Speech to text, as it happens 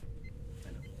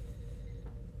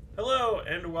Hello,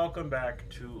 and welcome back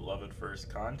to Love at First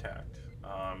Contact.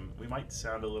 We might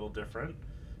sound a little different.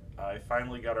 I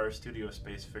finally got our studio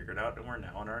space figured out, and we're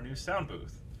now in our new sound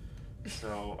booth.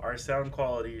 So, our sound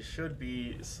quality should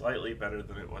be slightly better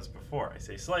than it was before. I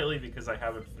say slightly because I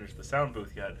haven't finished the sound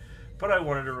booth yet, but I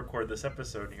wanted to record this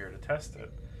episode here to test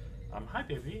it. Hi,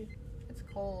 baby. It's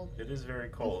cold. It is very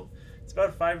cold. It's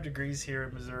about 5 degrees here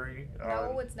in Missouri.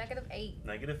 No, it's -8.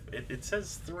 Negative. It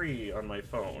says 3 on my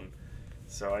phone.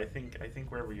 So I think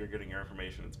wherever you're getting your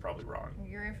information, it's probably wrong.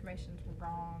 Your information's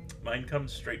wrong. Mine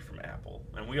comes straight from Apple,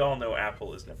 and we all know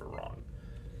Apple is never wrong.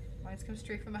 Mine's come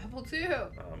straight from Apple too.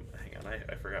 Hang on,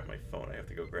 I forgot my phone. I have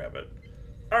to go grab it.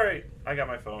 All right, I got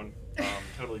my phone.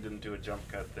 Totally didn't do a jump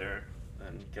cut there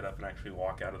and get up and actually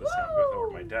walk out of the sound booth over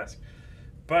to my desk,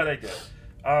 but I did.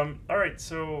 All right,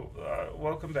 so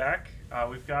welcome back.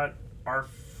 We've got our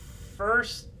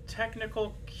first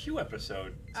technical Q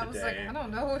episode today. I was like, I don't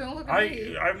know. Don't look at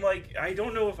me. I'm like, I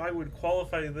don't know if I would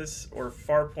qualify this or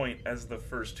Farpoint as the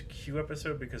first Q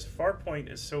episode because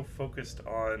Farpoint is so focused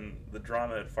on the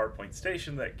drama at Farpoint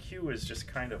Station that Q is just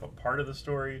kind of a part of the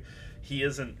story. He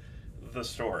isn't the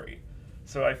story.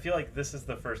 So I feel like this is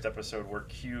the first episode where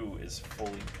Q is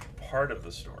fully part of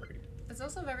the story. It's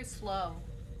also very slow.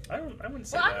 I wouldn't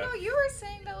say Well, that. I know you were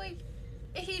saying that like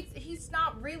he's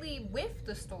not really with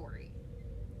the story.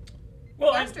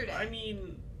 Well, yesterday. I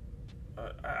mean,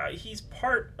 he's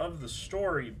part of the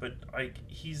story, but like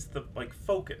he's the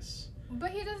focus.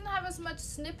 But he doesn't have as much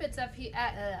snippets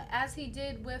as he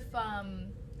did with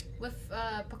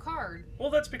Picard.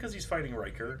 Well, that's because he's fighting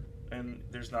Riker, and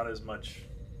there's not as much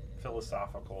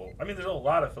philosophical. I mean, there's a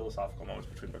lot of philosophical moments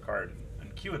between Picard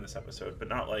and Q in this episode, but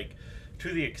not like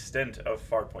to the extent of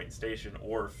Farpoint Station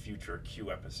or future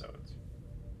Q episodes.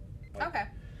 Like, Okay.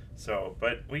 So,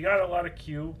 but we got a lot of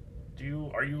Q.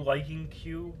 Are you liking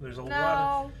Q? There's a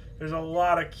lot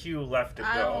of Q left to go.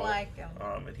 I don't like him.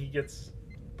 And he gets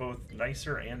both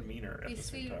nicer and meaner at the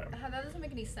same time. That doesn't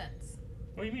make any sense.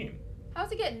 What do you mean? How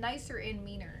does he get nicer and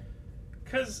meaner?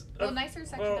 Because Nicer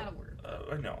is actually not a word.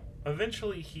 I know.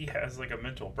 Eventually, he has like a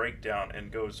mental breakdown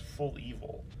and goes full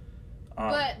evil.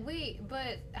 But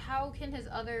how can his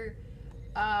other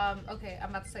okay,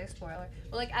 I'm about to say a spoiler.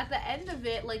 But like at the end of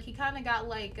it, like he kind of got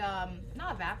like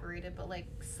not evaporated, but like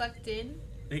sucked in.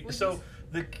 So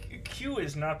the Q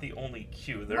is not the only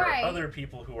Q. There Right. are other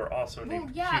people who are also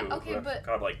named Q okay, who have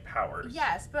godlike powers.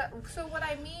 Yes, but so what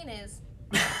I mean is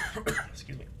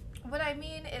Excuse me. what I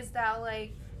mean is that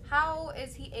like how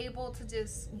is he able to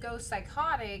just go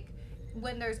psychotic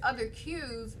when there's other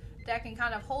Qs that can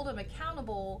kind of hold him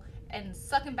accountable and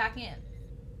suck him back in?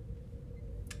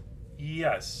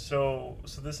 Yes, so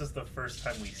this is the first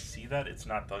time we see that. It's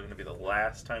not going to be the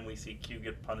last time we see Q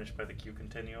get punished by the Q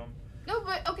continuum. No,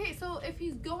 but okay, so if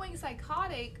he's going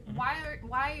psychotic,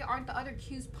 why aren't the other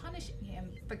Qs punishing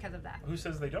him because of that? Who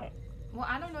says they don't? Well,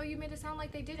 I don't know. You made it sound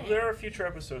like they didn't. There are future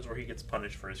episodes where he gets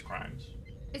punished for his crimes.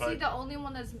 Is he the only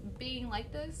one that's being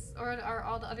like this, or are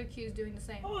all the other Qs doing the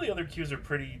same? All the other Qs are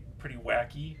pretty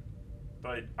wacky,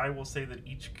 but I will say that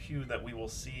each Q that we will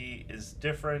see is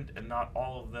different, and not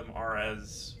all of them are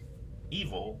as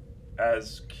evil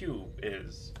as Q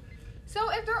is. So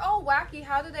if they're all wacky,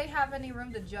 how do they have any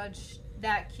room to judge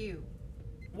that Q?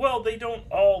 Well, they don't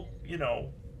all,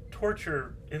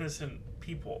 torture innocent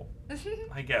people,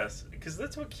 I guess, because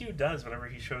that's what Q does whenever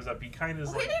he shows up. He kind of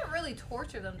is he didn't really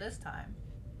torture them this time.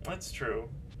 That's true.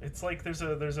 It's like there's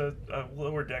a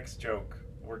Lower Decks joke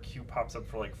where Q pops up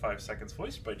for like 5 seconds,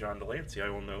 voiced by John Delancey, I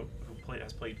will note, who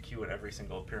has played Q in every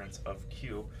single appearance of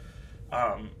Q.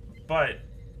 But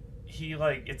he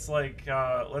it's like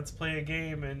let's play a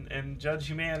game and judge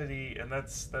humanity, and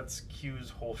that's Q's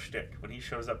whole shtick. When he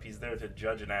shows up, he's there to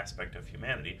judge an aspect of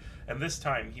humanity, and this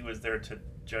time he was there to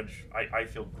judge. I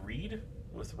feel greed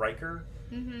with Riker,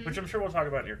 which I'm sure we'll talk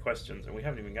about in your questions, and we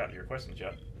haven't even gotten to your questions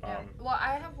yet. Yeah. Well,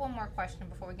 I have one more question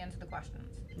before we get into the questions.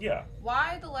 Yeah.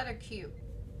 Why the letter Q?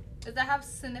 Does that have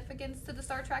significance to the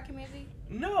Star Trek community?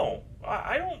 No,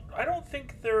 I don't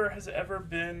think there has ever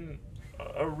been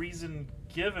a reason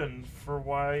given for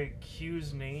why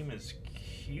Q's name is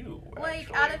Q. Like,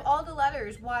 actually. out of all the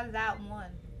letters, why that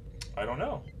one? I don't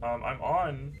know. I'm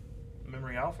on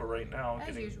Memory Alpha right now,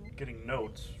 As usual. getting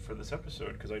notes for this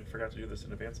episode because I forgot to do this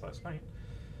in advance last night.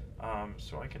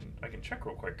 So I can check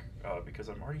real quick because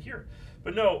I'm already here.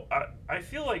 But no, I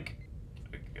feel like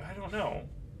I don't know.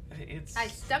 I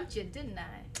stumped you, didn't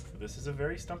I? This is a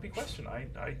very stumpy question.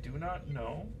 I do not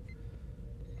know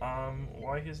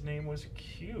why his name was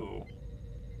Q.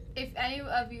 If any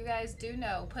of you guys do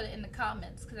know, put it in the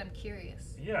comments because I'm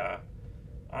curious. Yeah.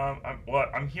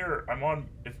 I'm here. I'm on.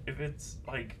 If it's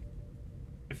like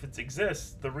if it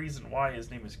exists, the reason why his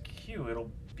name is Q,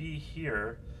 it'll be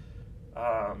here.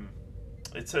 All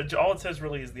it says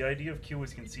really is the idea of Q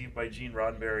was conceived by Gene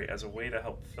Roddenberry as a way to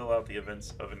help fill out the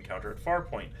events of Encounter at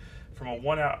Farpoint from a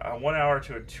 1 hour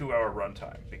to a 2 hour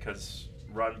runtime, because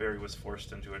Roddenberry was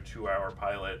forced into a 2 hour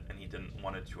pilot and he didn't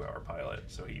want a 2 hour pilot,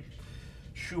 so he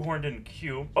shoehorned in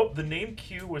Q. Oh, the name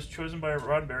Q was chosen by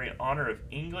Roddenberry in honor of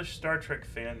English Star Trek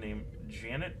fan named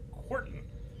Janet Quarton.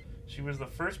 She was the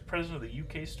first president of the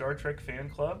UK Star Trek fan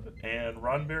club, and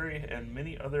Roddenberry and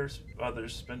many others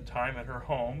spent time at her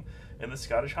home in the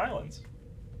Scottish Highlands.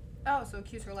 Oh, so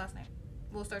Q's her last name.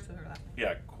 Well, it starts with her last name.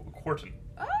 Yeah, Quarton.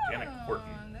 Oh, Janet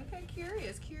Quarton. Okay,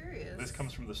 curious. This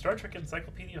comes from the Star Trek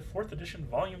Encyclopedia, 4th edition,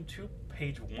 Volume 2,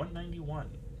 page 191.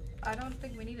 I don't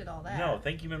think we needed all that. No,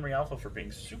 thank you, Memory Alpha, for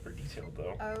being super detailed,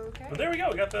 though. Okay. But there we go.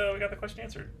 We got the question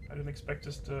answered. I didn't expect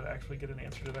us to actually get an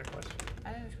answer to that question.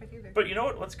 I didn't expect either. But you know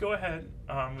what? Let's go ahead.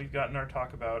 We've gotten our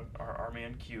talk about our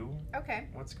man Q. Okay.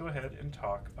 Let's go ahead and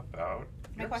talk about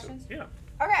My questions? Yeah.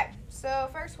 Okay, so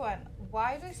first one.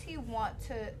 Why does he want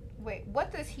to... Wait,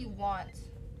 what does he want?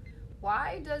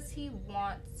 Why does he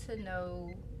want to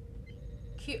know...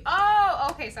 Q... Oh,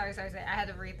 okay, sorry. I had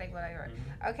to rethink what I wrote.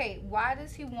 Mm-hmm. Okay, why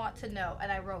does he want to know?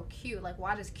 And I wrote Q. Like,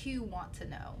 why does Q want to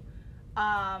know?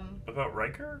 About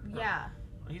Riker? Yeah.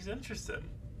 He's interested.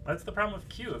 That's the problem with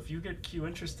Q. If you get Q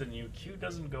interested in you, Q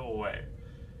doesn't go away.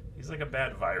 He's like a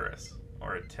bad virus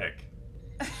or a tick.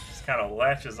 Just kind of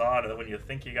latches on, and then when you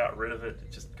think you got rid of it,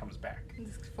 it just comes back.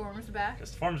 Just forms back?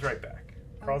 Just forms right back.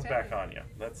 Crawls Okay. back on you.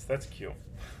 That's Q.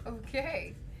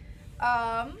 Okay.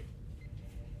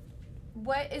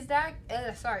 What is that?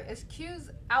 Is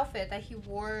Q's outfit that he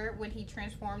wore when he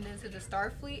transformed into the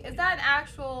Starfleet? Is that an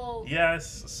actual?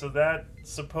 Yes, so that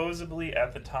supposedly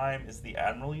at the time is the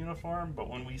Admiral uniform, but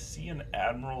when we see an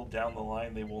Admiral down the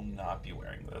line, they will not be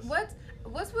wearing this.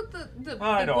 What's with the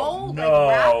I don't gold know.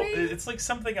 like wrapping? It's like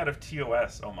something out of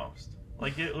TOS almost.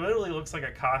 Like it literally looks like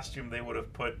a costume they would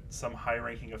have put some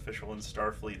high-ranking official in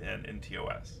Starfleet in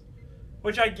TOS.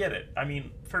 Which I get it. I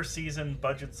mean, first season,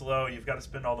 budget's low, you've got to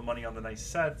spend all the money on the nice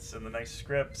sets and the nice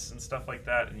scripts and stuff like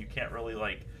that, and you can't really,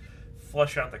 like,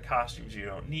 flush out the costumes you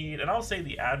don't need. And I'll say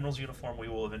the Admiral's uniform we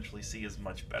will eventually see is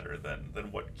much better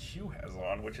than what Q has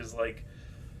on, which is like,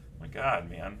 oh my god,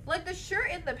 man. Like the shirt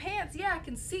and the pants, yeah, I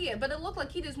can see it, but it looked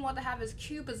like he just wanted to have his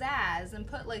Q pizzazz and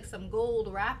put, like, some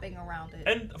gold wrapping around it.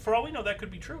 And for all we know, that could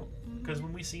be true. Because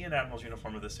when we see an Admiral's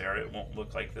uniform of this era, it won't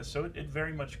look like this, so it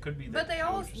very much could be that. But they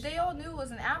all knew it was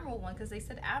an Admiral one because they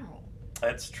said Admiral.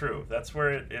 That's true. That's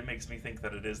where it makes me think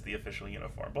that it is the official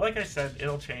uniform. But like I said,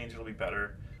 it'll change. It'll be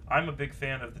better. I'm a big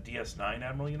fan of the DS9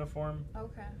 Admiral uniform.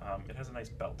 Okay. It has a nice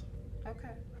belt.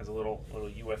 Okay. Has a little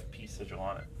UFP sigil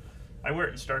on it. I wear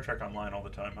it in Star Trek Online all the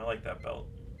time. I like that belt.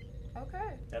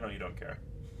 Okay. I know you don't care.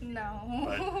 No.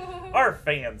 But our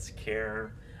fans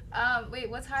care.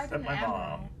 Wait, what's higher than Except an my Admiral?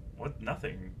 mom. What?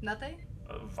 Nothing. Nothing?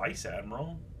 Vice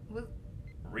Admiral. What?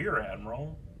 Rear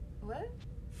Admiral. What?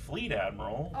 Fleet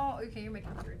Admiral. Oh, okay, you're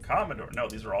making words. Commodore. No,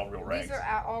 these are all real ranks. These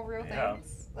are all real Yeah.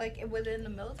 things? Like within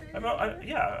the military?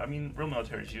 I mean, real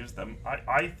militaries use them.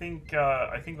 I think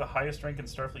the highest rank in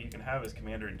Starfleet you can have is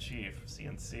Commander-in-Chief,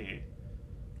 CNC.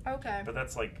 Okay. But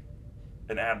that's like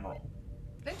an admiral.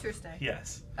 Interesting.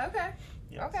 Yes. Okay.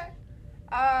 Yes. Okay.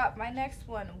 My next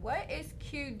one. What is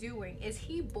Q doing? Is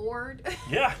he bored?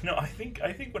 Yeah, no, I think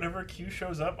whenever Q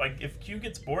shows up, like if Q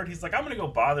gets bored, he's like, I'm gonna go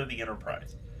bother the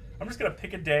Enterprise. I'm just gonna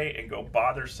pick a day and go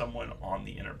bother someone on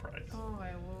the Enterprise. Oh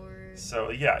my lord. So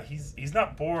yeah, he's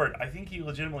not bored. I think he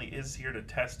legitimately is here to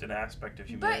test an aspect of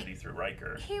humanity through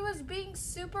Riker. He was being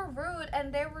super rude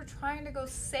and they were trying to go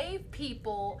save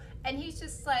people and he's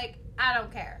just like, I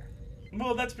don't care.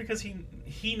 Well, that's because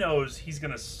he knows he's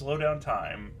gonna slow down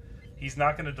time. He's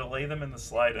not going to delay them in the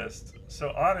slightest.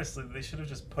 So honestly, they should have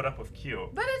just put up with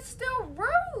Q. But it's still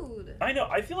rude. I know.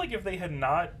 I feel like if they had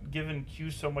not given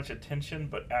Q so much attention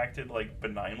but acted like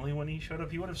benignly when he showed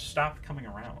up, he would have stopped coming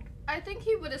around. I think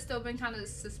he would have still been kind of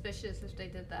suspicious if they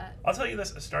did that. I'll tell you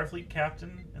this, a Starfleet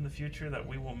captain in the future that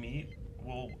we will meet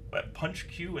will punch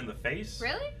Q in the face.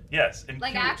 Really? Yes. And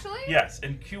like Q, actually? Yes,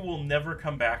 and Q will never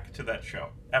come back to that show.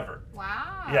 Ever.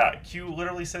 Wow. Yeah, Q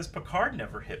literally says, Picard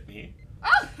never hit me.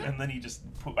 Oh. And then he just,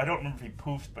 I don't remember if he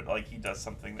poofed, but like he does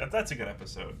something. That's a good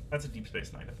episode. That's a Deep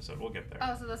Space Nine episode. We'll get there.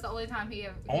 Oh, so that's the only time he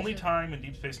Only time in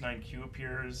Deep Space Nine Q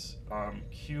appears.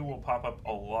 Q will pop up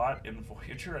a lot in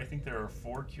Voyager. I think there are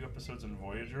 4 Q episodes in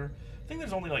Voyager. I think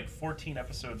there's only like 14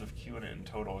 episodes of Q in it in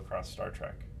total across Star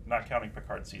Trek. Not counting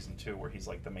Picard season 2, where he's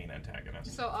like the main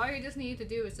antagonist. So all you just need to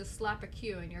do is just slap a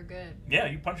Q and you're good. Yeah,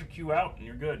 you punch a Q out and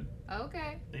you're good.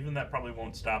 Okay. Even that probably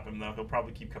won't stop him, though. He'll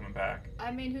probably keep coming back.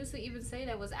 I mean, who's to even say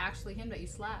that was actually him that you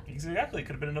slapped? Exactly. It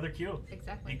could have been another Q.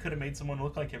 Exactly. You could have made someone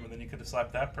look like him, and then you could have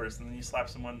slapped that person, and then you slap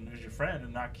someone who's your friend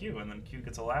and not Q, and then Q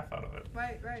gets a laugh out of it.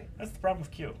 Right, right. That's the problem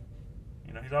with Q.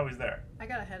 You know, he's always there. I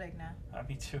got a headache now.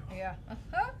 Me too. Yeah.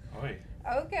 Oy.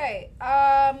 Okay.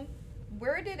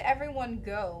 Where did everyone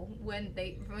go when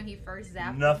he first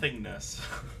zapped? Nothingness,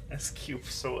 as Q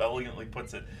so elegantly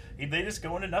puts it. They just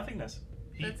go into nothingness.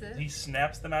 That's it? He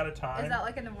snaps them out of time. Is that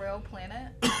like in a real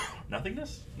planet?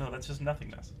 Nothingness? No, that's just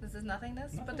nothingness. This is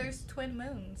nothingness? But there's twin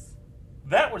moons.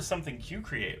 That was something Q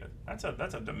created. That's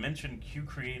a dimension Q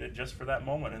created just for that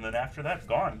moment, and then after that,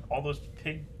 gone. All those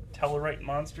pig Tellarite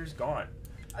monsters, gone.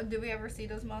 Do we ever see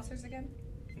those monsters again?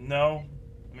 No.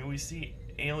 I mean, we see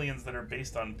aliens that are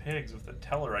based on pigs with the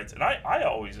Tellarites, and I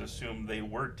always assumed they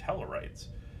were Tellarites,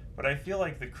 but I feel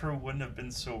like the crew wouldn't have been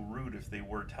so rude if they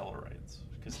were Tellarites,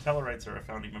 because Tellarites are a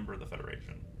founding member of the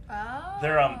Federation.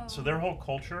 Oh. So their whole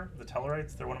culture, the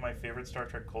Tellarites, they're one of my favorite Star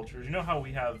Trek cultures. You know how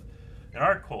we have, in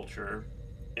our culture,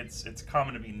 it's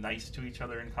common to be nice to each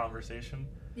other in conversation?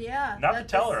 Yeah. Not the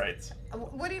Tellarites.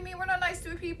 What do you mean we're not nice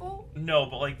to people? No,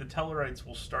 but like the Tellarites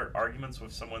will start arguments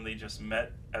with someone they just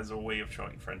met as a way of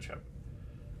showing friendship.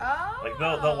 Oh. Like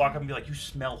they'll walk up and be like, "You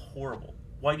smell horrible.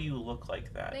 Why do you look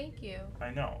like that?" Thank you.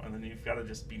 I know, and then you've got to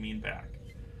just be mean back.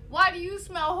 Why do you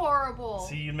smell horrible?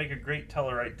 See, you'd make a great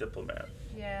Tellarite diplomat.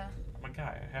 Yeah. I'm a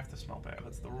guy. I have to smell bad.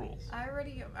 That's the rules. I'm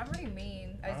already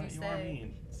mean, as you say. You are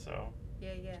mean, so.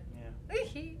 Yeah. Yeah.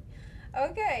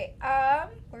 Okay.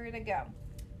 Where did it go?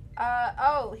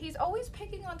 He's always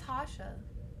picking on Tasha.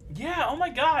 Yeah. Oh my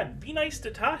God. Be nice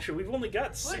to Tasha. We've only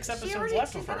got 6 episodes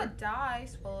left of her. She's gonna die.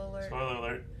 Spoiler alert. Spoiler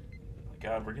alert. Oh my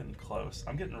God, we're getting close.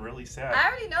 I'm getting really sad. I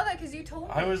already know that because you told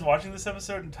me. I was watching this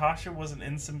episode and Tasha wasn't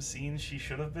in some scenes she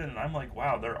should have been, and I'm like,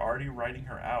 wow, they're already writing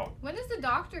her out. When is the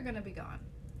Doctor gonna be gone?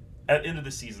 At the end of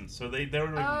the season, so they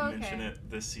don't okay. mention it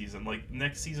this season. Like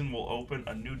next season will open,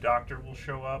 a new Doctor will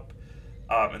show up,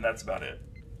 and that's about it.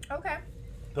 Okay.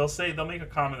 They'll make a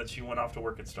comment that she went off to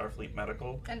work at Starfleet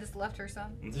Medical. And just left her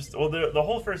son. The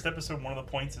whole first episode, one of the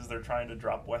points is they're trying to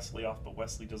drop Wesley off, but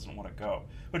Wesley doesn't want to go.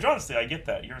 Which honestly, I get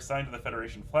that. You're assigned to the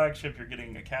Federation flagship. You're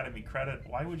getting Academy credit.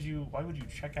 Why would you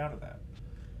check out of that?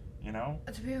 You know?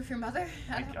 To be with your mother?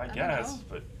 I guess,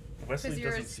 but Wesley you're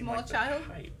doesn't a seem small like child?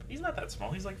 the type. He's not that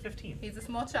small. He's like 15. He's a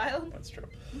small child? That's true.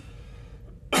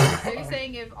 So you're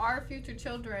saying if our future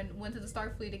children went to the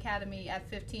Starfleet Academy at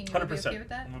 15, you would be okay with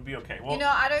that? Would be okay. Well, you know,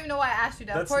 I don't even know why I asked you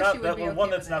that. Of course you would be okay one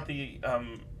with that's that. not the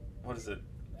what is it?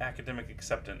 Academic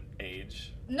acceptant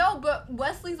age. No, but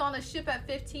Wesley's on a ship at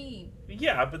 15.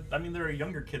 Yeah, but I mean there are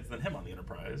younger kids than him on the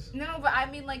Enterprise. No, but I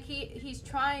mean like he's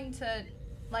trying to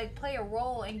like play a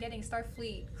role in getting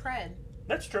Starfleet cred.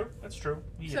 That's true. That's true.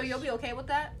 So you'll be okay with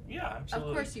that? Yeah,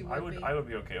 absolutely. Of course you would be. I would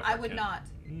be okay with I would not.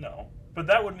 No. But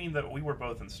that would mean that we were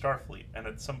both in Starfleet, and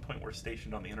at some point we're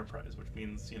stationed on the Enterprise, which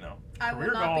means, you know, I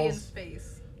will not be in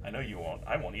space. I know you won't.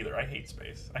 I won't either. I hate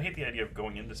space. I hate the idea of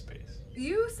going into space.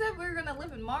 You said we were going to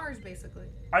live in Mars, basically.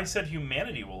 I said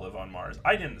humanity will live on Mars.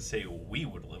 I didn't say we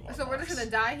would live on Mars. So we're just going to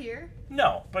die here?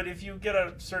 No, but if you get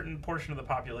a certain portion of the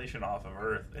population off of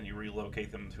Earth and you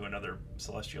relocate them to another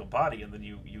celestial body, and then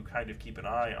you kind of keep an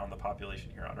eye on the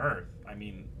population here on Earth, I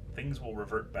mean, things will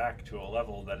revert back to a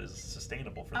level that is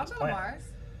sustainable for this planet. I'll go to Mars.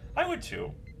 I would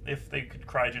too, if they could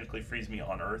cryogenically freeze me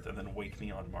on Earth and then wake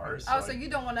me on Mars. So you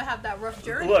don't want to have that rough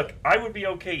journey? Look, I would be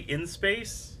okay in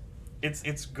space.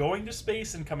 It's going to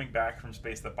space and coming back from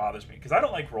space that bothers me, because I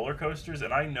don't like roller coasters,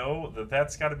 and I know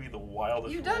that's got to be the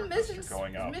wildest roller coaster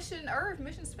going up. Mission Earth,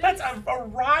 Mission Space. That's a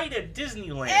ride at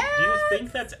Disneyland. Do you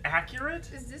think that's accurate?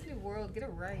 It's Disney World. Get it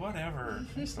right. Whatever.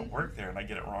 I used to work there, and I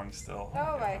get it wrong still.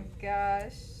 Oh my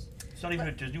gosh. It's not even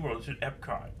at Disney World. It's at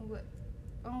Epcot. What?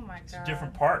 Oh my god. It's a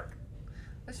different park.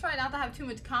 Let's try not to have too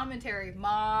much commentary,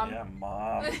 Mom. Yeah,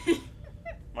 Mom.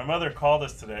 My mother called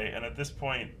us today, and at this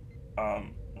point,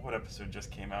 what episode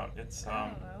just came out? It's I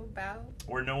don't know, about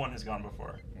Where No One Has Gone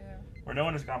Before. Yeah. Where No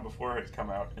One Has Gone Before has come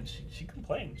out, and she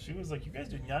complained. She was like, "You guys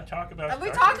did not talk about."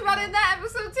 We talked about it in that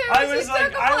episode too. I was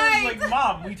like,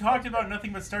 Mom, we talked about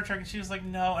nothing but Star Trek, and she was like,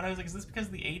 no. And I was like, is this because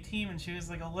of the A-Team? And she was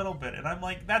like, a little bit. And I'm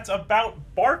like, that's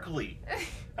about Barclay.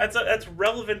 That's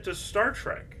relevant to Star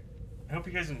Trek. I hope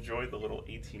you guys enjoyed the little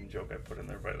A-Team joke I put in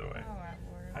there, by the way. Oh my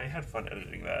word. I had fun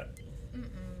editing that.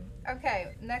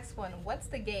 Okay, next one. What's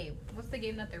the game? What's the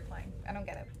game that they're playing? I don't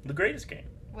get it. The greatest game.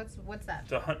 What's that?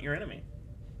 To hunt your enemy.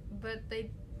 But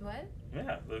they what?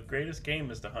 Yeah, the greatest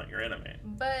game is to hunt your enemy.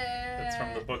 But That's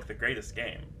from the book The Greatest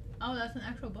Game. Oh, that's an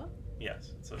actual book?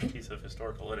 Yes, it's a piece of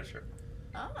historical literature.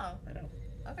 Oh. I know.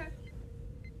 Okay.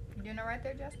 You know right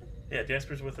there, Jasper? Yeah,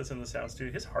 Jasper's with us in the sound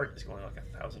studio. His heart is going like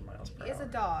 1,000 miles per hour. He is a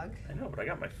dog. I know, but I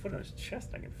got my foot on his chest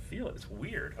and I can feel it. It's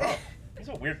weird. Oh, he's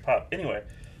a weird pup. Anyway,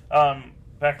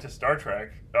 back to Star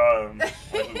Trek.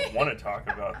 We want to talk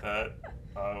about that.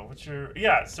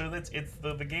 So it's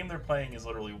the game they're playing is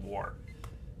literally War.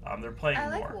 They're playing War.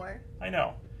 I like War. I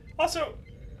know. Also,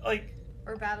 like,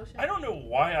 or Battleship. I don't know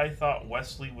why I thought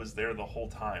Wesley was there the whole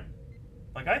time.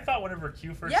 Like, I thought whenever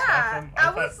Q first snapped him,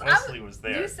 I thought Wesley was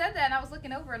there. You said that, and I was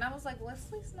looking over, and I was like,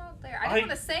 Wesley's not there. I didn't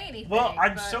want to say anything. Well,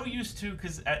 I'm so used to,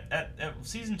 because at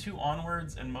Season 2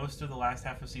 onwards, and most of the last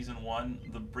half of Season 1,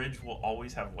 the bridge will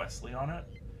always have Wesley on it.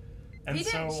 And he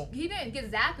didn't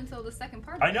get zapped until the second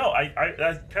part. I know.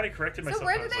 I kind of corrected myself. So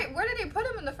where did they put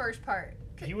him in the first part?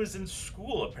 He was in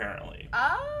school, apparently.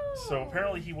 Oh. So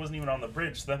apparently he wasn't even on the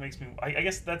bridge, so that makes me... I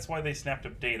guess that's why they snapped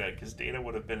up Data, because Data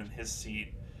would have been in his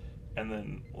seat, and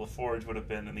then LaForge would have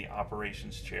been in the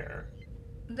operations chair.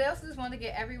 They also just want to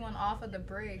get everyone off of the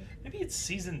brig. Maybe it's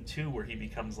Season 2 where he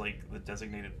becomes, like, the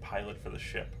designated pilot for the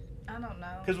ship. I don't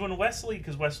know.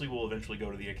 Because Wesley will eventually go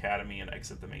to the academy and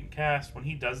exit the main cast. When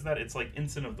he does that, it's like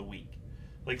Ensign of the Week.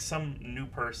 Like, some new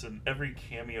person, every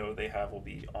cameo they have will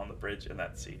be on the bridge in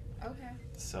that seat. Okay.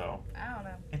 So, I don't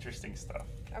know. interesting stuff.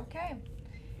 Okay.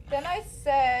 Then I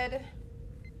said,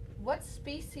 what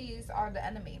species are the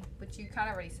enemy? Which you kind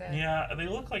of already said. Yeah, they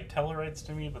look like Tellarites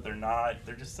to me, but they're not.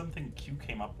 They're just something Q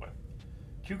came up with.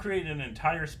 Q created an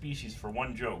entire species for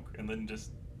one joke and then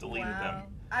just deleted them.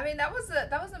 I mean, that was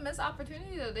a missed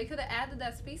opportunity, though. They could have added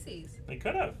that species. They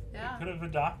could have. Yeah. They could have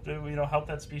adopted, helped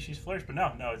that species flourish. But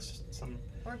no, it's just some...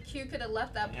 Or Q could have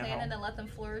left that planet and let them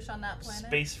flourish on that planet.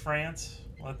 Space France.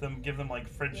 Give them like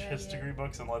French history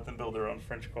books and let them build their own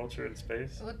French culture in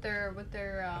space. With their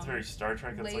that's very Star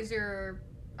Trek. That's laser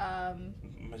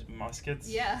muskets.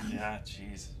 Yeah. Yeah,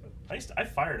 jeez. I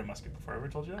fired a musket before. I ever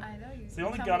told you that? I know you. It's the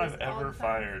only gun I've ever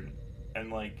fired,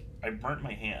 and like I burnt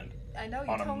my hand. I know,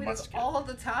 you told me this all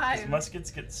the time. Because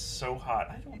muskets get so hot.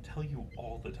 I don't tell you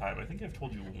all the time. I think I've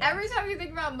told you once. Every time you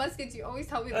think about muskets, you always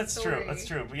tell me the story. That's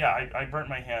true. But yeah, I burnt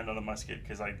my hand on a musket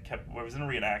because I was in a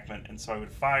reenactment, and so I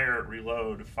would fire,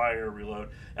 reload.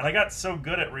 And I got so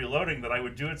good at reloading that I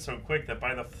would do it so quick that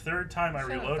by the third time I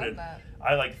reloaded,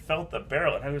 I like felt the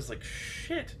barrel, and I was like,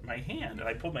 shit, my hand. And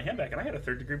I pulled my hand back, and I had a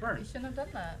 3rd-degree burn. You shouldn't have done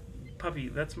that. Puppy,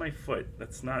 that's my foot.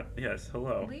 That's not... Yes,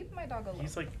 hello. Leave my dog alone.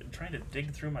 He's, like, trying to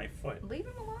dig through my foot. Leave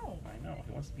him alone. I know.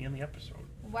 He wants to be in the episode.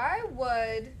 Why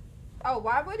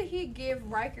would he give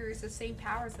Riker the same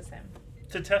powers as him?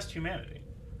 To test humanity.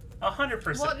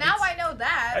 100%. Well, now I know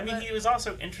that. I mean, he was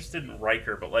also interested in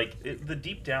Riker, but, like, the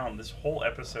deep down, this whole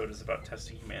episode is about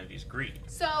testing humanity's greed.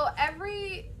 So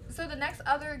the next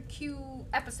other Q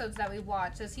episodes that we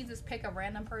watch, does he just pick a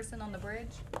random person on the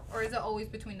bridge? Or is it always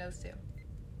between those two?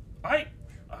 I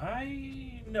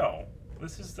know.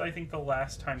 This is, I think, the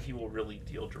last time he will really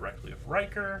deal directly with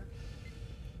Riker.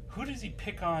 Who does he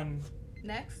pick on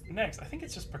next? I think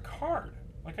it's just Picard.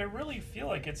 Like, I really feel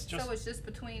like it's just... So it's just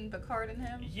between Picard and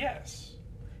him? Yes.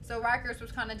 So Riker's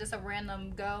was kind of just a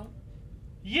random go?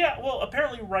 Yeah, well,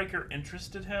 apparently Riker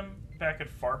interested him back at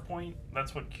Farpoint.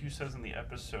 That's what Q says in the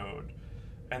episode.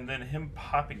 And then him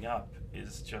popping up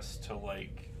is just to,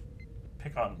 like...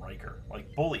 pick on Riker,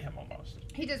 like bully him almost.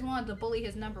 He just wanted to bully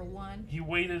his number one. He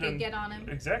waited and get on him.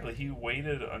 Exactly. He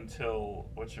waited until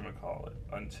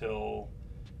until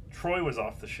Troy was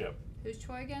off the ship. Who's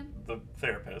Troy again? The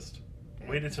therapist.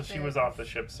 Waited till she was off the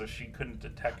ship so she couldn't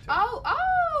detect him.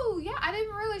 Oh, yeah. I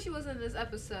didn't realize she was in this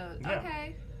episode. Yeah.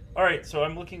 Okay. All right, so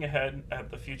I'm looking ahead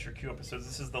at the future Q episodes.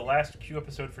 This is the last Q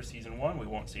episode for Season 1. We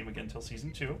won't see him again until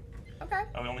Season 2. Okay.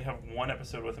 We only have one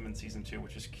episode with him in Season 2,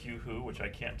 which is Q Who, which I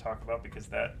can't talk about because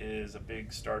that is a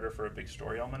big starter for a big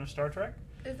story element of Star Trek.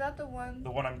 Is that the one?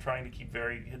 The one I'm trying to keep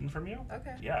very hidden from you?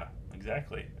 Okay. Yeah,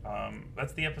 exactly.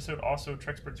 That's the episode also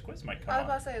Trexpert's Quiz might come on. I was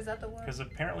about to say, is that the one? Because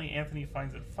apparently Anthony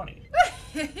finds it funny.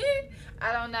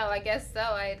 I don't know. I guess so.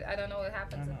 I don't know what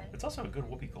happens in it. It's also a good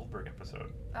Whoopi Goldberg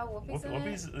episode. Oh,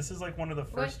 Whoopi's this is like one of the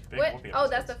first big Whoopi episodes. Oh,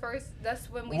 that's the first. That's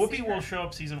when we Whoopi will show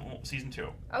up season 2.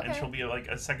 Okay. And she'll be like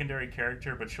a secondary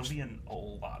character, but she'll be in a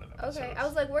lot of episodes. Okay. I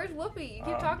was like, where's Whoopi? You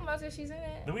keep talking about that she's in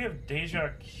it. Then we have Deja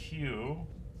Q.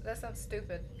 That sounds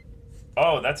stupid.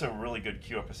 Oh, that's a really good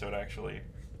Q episode, actually.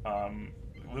 Then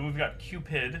we've got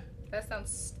Cupid. That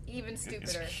sounds even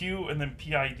stupider. It's Q and then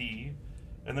PID.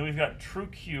 And then we've got True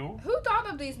Q. Who thought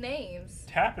of these names?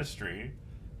 Tapestry.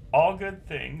 All Good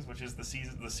Things, which is the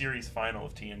series final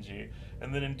of TNG.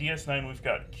 And then in DS9 we've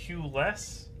got Q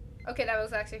Less. Okay, that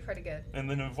was actually pretty good. And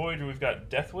then in Voyager we've got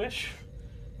Death Wish.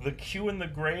 the Q in the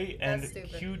Gray and That's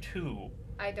stupid. Q2.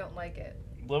 I don't like it.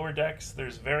 Lower Decks,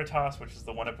 there's Veritas, which is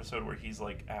the one episode where he's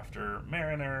like after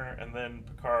Mariner, and then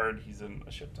Picard, he's in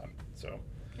a shit ton. So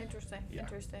Interesting. Yeah.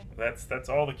 Interesting. that's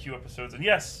all the Q episodes. And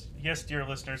yes, dear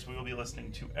listeners, we will be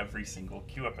listening to every single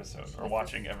Q episode, or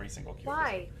watching every single Q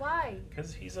episode. Why?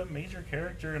 Because he's a major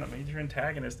character and a major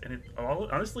antagonist, and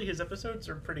honestly, his episodes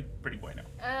are pretty bueno.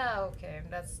 Oh, okay.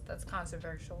 That's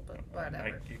controversial, but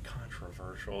whatever.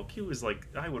 Controversial. Q is like,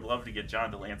 I would love to get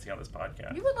John Delancey on this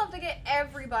podcast. You would love to get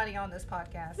everybody on this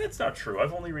podcast. That's not true.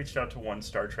 I've only reached out to one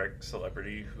Star Trek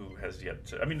celebrity who has yet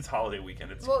to. I mean, it's holiday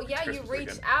weekend. It's Well, it's yeah, you Christmas reached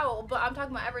weekend. out, but I'm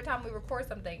talking about every time we record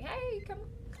something. Hey, come.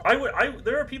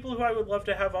 There are people who I would love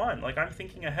to have on. Like, I'm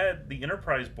thinking ahead. The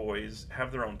Enterprise boys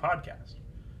have their own podcast.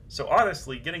 So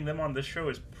honestly, getting them on this show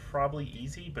is probably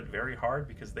easy, but very hard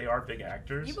because they are big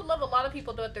actors. You would love a lot of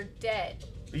people, but they're dead.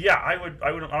 Yeah, I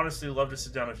would honestly love to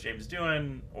sit down with James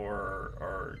Doohan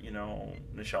or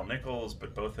Nichelle Nichols,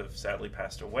 but both have sadly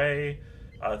passed away.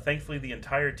 Thankfully, the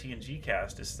entire TNG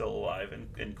cast is still alive,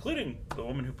 including the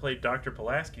woman who played Dr.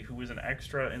 Pulaski, who was an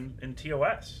extra in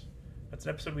TOS. That's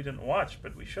an episode we didn't watch,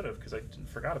 but we should have, because I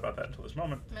forgot about that until this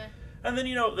moment. Meh. And then,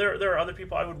 there are other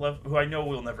people I would love, who I know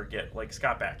we'll never get, like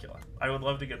Scott Bakula. I would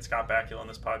love to get Scott Bakula on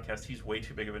this podcast. He's way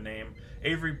too big of a name.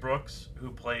 Avery Brooks,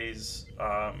 who plays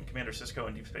Commander Sisko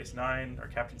in Deep Space Nine, or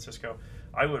Captain Sisko,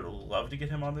 I would love to get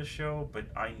him on this show, but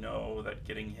I know that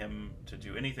getting him to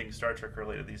do anything Star Trek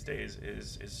related these days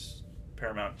is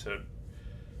paramount to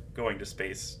going to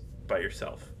space by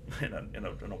yourself in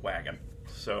a wagon.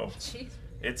 So Jeez.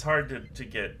 it's hard to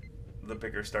get the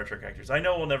bigger Star Trek actors. I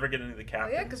know we'll never get any of the Oh,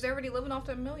 captains. yeah, because they're already living off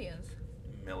their millions.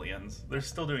 Millions. They're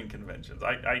still doing conventions.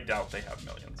 I doubt they have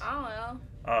millions. I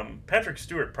don't know. Patrick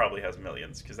Stewart probably has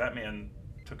millions, because that man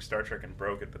took Star Trek and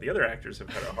broke it, but the other actors have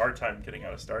had a hard time getting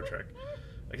out of Star Trek.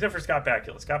 Except for Scott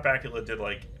Bakula. Scott Bakula did,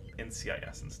 like,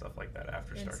 NCIS and stuff like that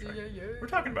after Star Trek. We're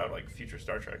talking about, like, future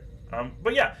Star Trek.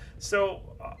 But yeah,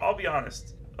 so I'll be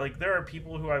honest. Like, there are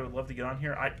people who I would love to get on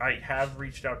here. I have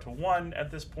reached out to one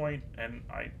at this point, and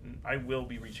I will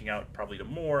be reaching out probably to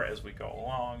more as we go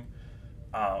along.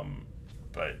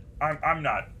 But I'm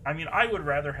not. I mean, I would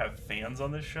rather have fans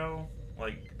on this show,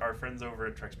 like our friends over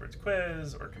at Trexperts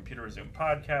Quiz or Computer Resume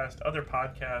Podcast, other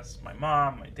podcasts, my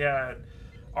mom, my dad,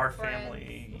 our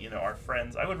family, our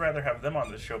friends. I would rather have them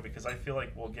on this show because I feel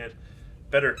like we'll get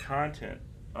better content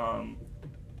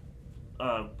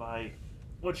by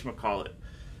whatchamacallit,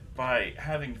 by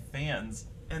having fans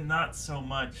and not so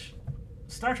much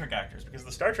Star Trek actors, because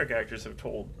the Star Trek actors have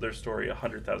told their story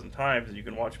 100,000 times and you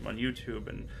can watch them on YouTube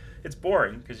and it's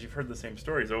boring because you've heard the same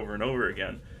stories over and over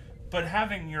again. But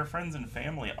having your friends and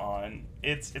family on,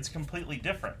 it's completely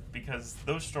different because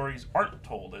those stories aren't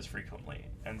told as frequently.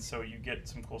 And so you get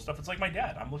some cool stuff. It's like my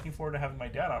dad. I'm looking forward to having my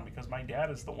dad on because my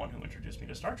dad is the one who introduced me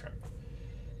to Star Trek.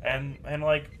 And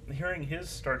like hearing his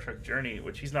Star Trek journey,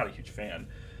 which he's not a huge fan,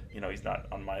 he's not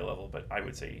on my level, but I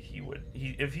would say he would.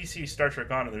 If he sees Star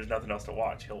Trek on and there's nothing else to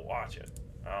watch, he'll watch it.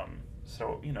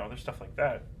 So there's stuff like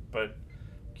that. But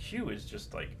Q is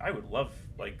just like, I would love,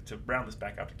 like, to round this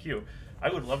back out to Q, I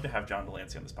would love to have John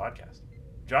Delancey on this podcast.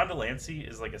 John Delancey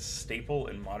is like a staple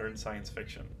in modern science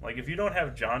fiction. Like, if you don't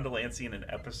have John Delancey in an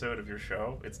episode of your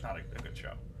show, it's not a good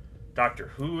show. Doctor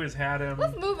Who has had him.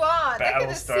 Let's move on. I can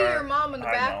just see your mom in the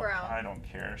background. I don't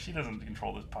care. She doesn't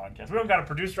control this podcast. We don't got a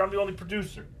producer. I'm the only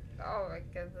producer. Oh my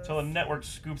goodness. Until the network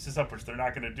scoops this up, which they're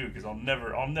not going to do, because I'll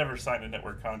never sign a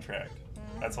network contract.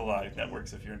 That's a lie.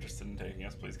 Networks, if you're interested in taking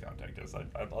us, please contact us.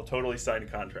 I'll totally sign a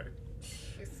contract.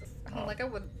 Jesus. Like I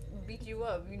would beat you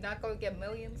up. You're not going to get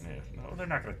millions? Yeah, no, they're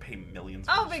not going to pay millions.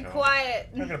 Oh, be quiet.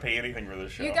 They're not going to pay anything for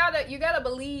this show. You gotta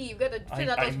believe. You gotta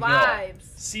send out those vibes.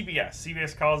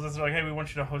 CBS calls us. They're like, hey, we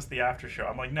want you to host the after show.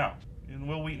 I'm like, no. And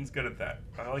Will Wheaton's good at that.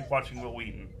 I like watching Will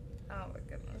Wheaton. Oh my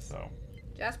goodness. So.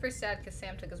 Jasper's sad because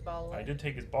Sam took his ball away. I did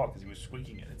take his ball because he was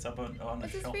squeaking it. It's up on the shelf.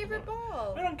 It's his favorite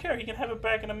ball. I don't care. He can have it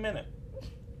back in a minute.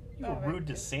 You were rude to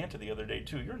goodness. Santa the other day,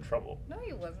 too. You're in trouble. No,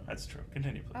 he wasn't. That's true.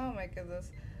 Continue, please. Oh my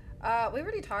goodness. We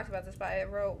already talked about this, but I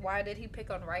wrote, why did he pick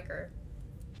on Riker?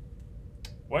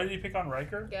 Why did he pick on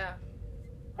Riker? Yeah.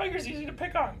 Riker's easy to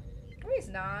pick on. No, he's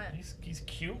not. He's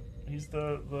cute. He's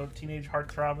the teenage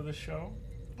heartthrob of the show.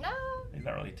 No. He's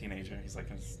not really a teenager. He's like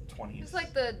in his 20s. He's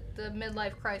like the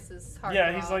midlife crisis heartthrob.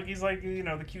 Yeah, he's like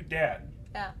the cute dad.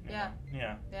 Yeah.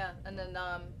 And then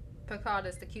Picard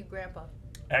is the cute grandpa.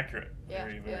 Accurate. Yeah,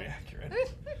 Very accurate.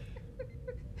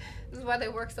 This is why they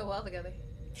work so well together.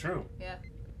 True. Yeah.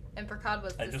 And Picard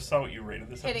was I just saw what you rated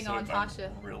this hitting episode. on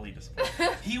Tasha. I'm really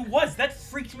disappointed. He was. That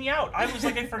freaked me out. I was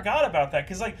like, I forgot about that.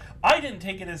 Because, like, I didn't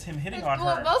take it as him hitting on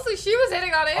her. Mostly she was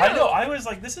hitting on him. I know. I was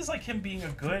like, this is like him being a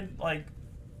good, like,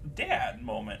 dad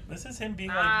moment. This is him being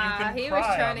like, you can he cry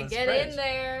was trying on to this get bridge. in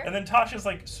there. And then Tasha's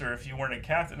like, sir, if you weren't a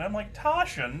captain. And I'm like,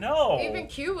 Tasha, no. Even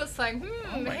Q was like,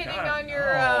 Oh my hitting God, on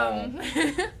your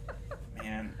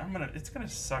Man, it's gonna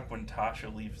suck when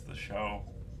Tasha leaves the show.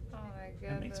 Oh my It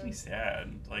goodness. makes me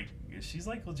sad. Like, she's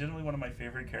like legitimately one of my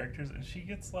favorite characters, and she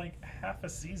gets like half a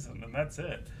season, and that's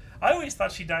it. I always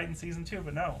thought she died in season 2,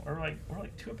 but no, we're like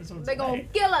 2 episodes They're away. gonna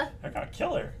kill her. They're gonna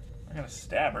kill her. They're gonna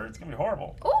stab her. It's gonna be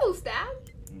horrible. Ooh, stab.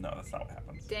 No, that's not what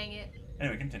happens. Dang it.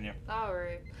 Anyway, continue.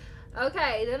 Alright.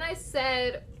 Okay, then I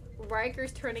said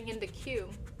Riker's turning into Q.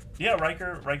 Yeah,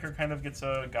 Riker kind of gets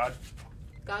a god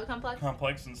God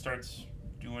complex and starts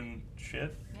doing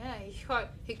shit. Yeah,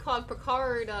 he called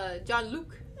Picard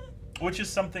Jean-Luc. Which is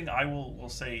something I will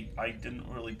say I didn't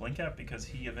really blink at, because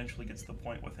he eventually gets to the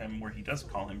point with him where he does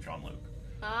call him Jean-Luc.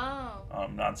 Oh.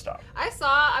 Nonstop.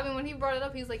 I mean, when he brought it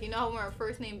up, he's like, you know how we're on a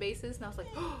first name basis? And I was like,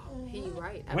 oh, he's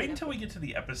right. Wait until we get to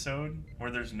the episode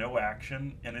where there's no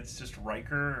action and it's just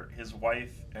Riker, his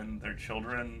wife, and their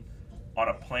children on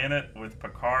a planet with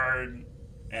Picard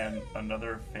and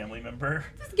another family member.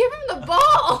 Just give him the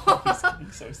ball! He's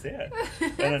getting so sad.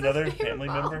 And another family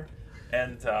member.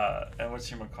 And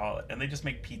whatchamacallit. And they just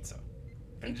make pizza.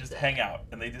 And just hang out.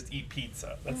 And they just eat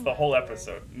pizza. That's the whole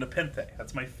episode. Nepenthe.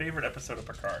 That's my favorite episode of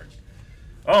Picard.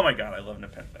 Oh my god, I love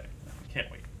Nepenthe. Can't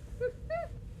wait.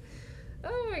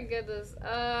 Oh my goodness.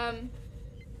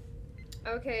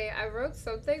 Okay, I wrote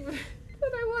something, but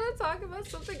I want to talk about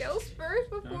something else first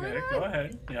before Okay, that. go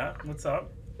ahead. Yeah, what's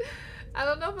up? I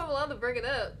don't know if I'm allowed to bring it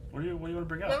up. What do you want to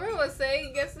bring up? Remember what I was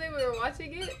saying yesterday we were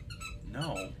watching it?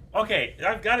 No. Okay,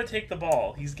 I've got to take the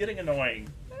ball. He's getting annoying.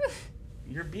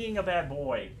 You're being a bad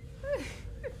boy.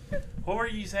 What were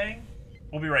you saying?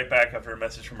 We'll be right back after a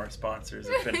message from our sponsors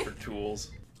at Binford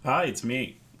Tools. Hi, it's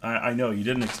me. I know you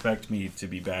didn't expect me to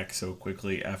be back so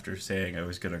quickly after saying I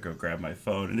was going to go grab my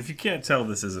phone. And if you can't tell,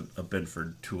 this isn't a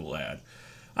Binford Tool ad.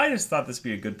 I just thought this would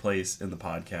be a good place in the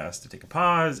podcast to take a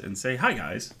pause and say, hi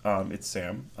guys, it's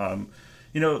Sam.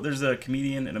 You know, there's a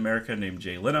comedian in America named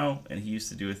Jay Leno, and he used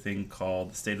to do a thing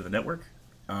called The State of the Network,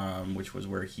 which was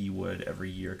where he would every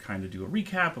year kind of do a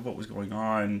recap of what was going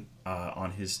on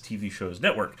his TV show's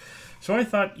network. So I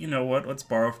thought, you know what, let's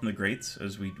borrow from the greats,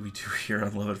 as we do here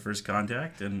on Love at First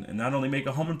Contact, and not only make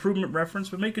a Home Improvement reference,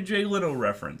 but make a Jay Leno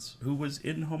reference, who was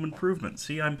in Home Improvement.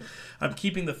 See, I'm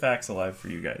keeping the facts alive for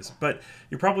you guys. But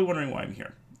you're probably wondering why I'm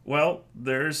here. Well,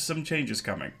 there's some changes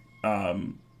coming.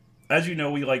 As you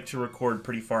know, we like to record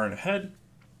pretty far in ahead,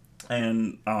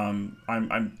 and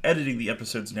I'm editing the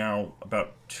episodes now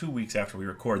about 2 weeks after we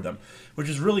record them, which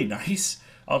is really nice.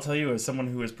 I'll tell you, as someone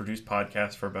who has produced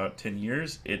podcasts for about 10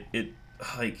 years,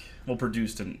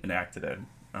 produced and acted in,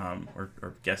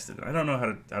 or guested in. I don't know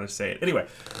how to say it. Anyway,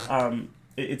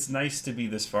 it's nice to be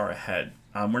this far ahead.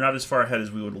 We're not as far ahead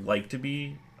as we would like to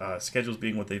be. Schedules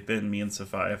being what they've been, me and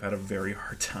Safai have had a very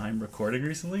hard time recording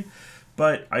recently.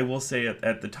 But I will say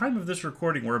at the time of this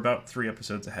recording, we're about 3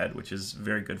 episodes ahead, which is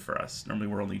very good for us. Normally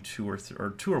we're only 2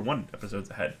 or 1 episodes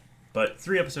ahead. But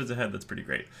 3 episodes ahead, that's pretty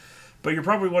great. But you're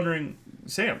probably wondering,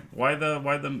 Sam, why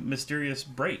the mysterious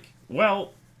break?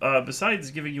 Well,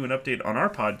 besides giving you an update on our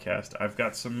podcast, I've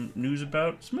got some news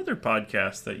about some other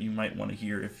podcasts that you might want to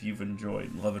hear if you've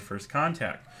enjoyed Love at First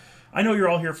Contact. I know you're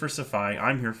all here for Safai.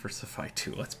 I'm here for Safai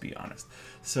too, let's be honest.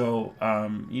 So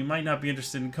you might not be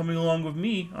interested in coming along with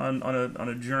me on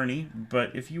a journey,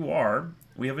 but if you are,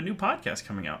 we have a new podcast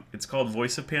coming out. It's called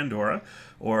Voice of Pandora,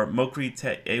 or Mokri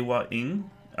Te Ewa Ing.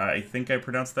 I think I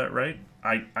pronounced that right.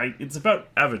 It's about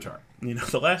Avatar. You know,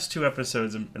 the last 2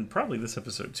 episodes, and probably this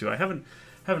episode too. I haven't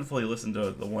fully listened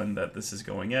to the one that this is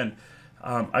going in.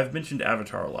 I've mentioned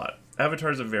Avatar a lot.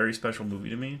 Avatar is a very special movie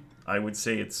to me. I would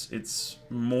say it's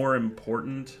more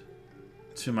important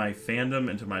to my fandom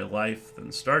and to my life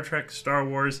than Star Trek, Star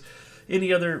Wars,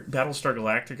 any other Battlestar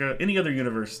Galactica, any other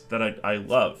universe that I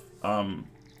love.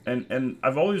 And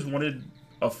I've always wanted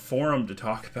a forum to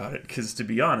talk about it, because to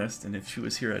be honest, and if she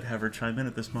was here I'd have her chime in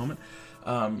at this moment,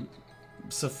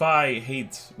 Safai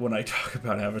hates when I talk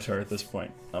about Avatar at this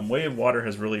point. Way of Water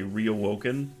has really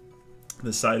reawoken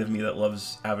the side of me that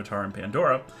loves Avatar and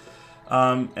Pandora.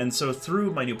 And so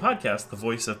through my new podcast, The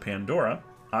Voice of Pandora,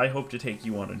 I hope to take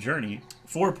you on a journey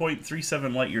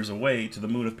 4.37 light years away to the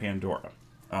moon of Pandora.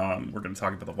 We're going to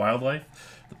talk about the wildlife,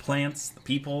 the plants, the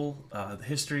people, the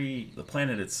history, the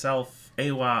planet itself,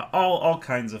 Ewa, all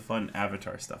kinds of fun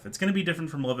Avatar stuff. It's going to be different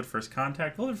from Love at First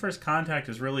Contact. Love at First Contact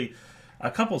is really a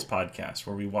couples podcast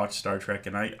where we watch Star Trek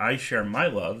and I share my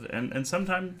love, and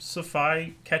sometimes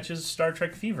Safai catches Star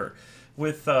Trek fever.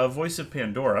 With Voice of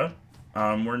Pandora,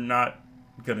 we're not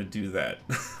going to do that.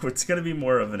 It's going to be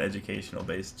more of an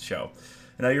educational-based show.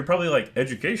 Now you're probably like,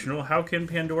 educational? How can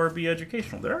Pandora be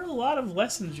educational? There are a lot of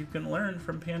lessons you can learn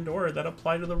from Pandora that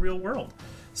apply to the real world.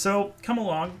 So come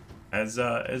along as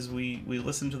we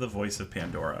listen to the voice of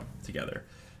Pandora together.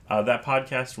 That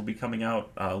podcast will be coming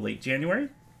out late January,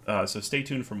 so stay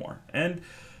tuned for more. And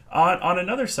on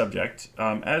another subject,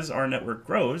 as our network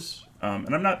grows,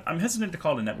 and I'm hesitant to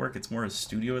call it a network. It's more a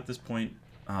studio at this point.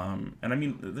 And I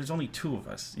mean, there's only 2 of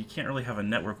us. You can't really have a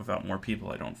network without more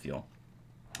people, I don't feel.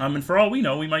 And for all we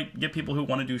know, we might get people who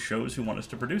want to do shows who want us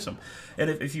to produce them. And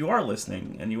if you are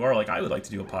listening and you are like, I would like to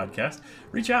do a podcast,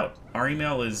 reach out. Our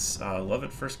email is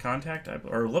loveatfirstcontact,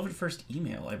 or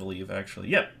loveatfirstemail, I believe, actually.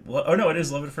 Yep. Oh, no, it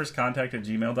is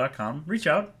loveatfirstcontact@gmail.com. Reach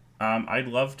out. I'd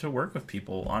love to work with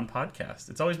people on podcasts.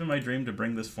 It's always been my dream to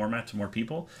bring this format to more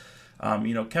people.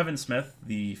 Kevin Smith,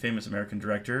 the famous American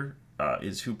director,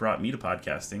 is who brought me to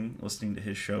podcasting, listening to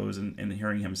his shows and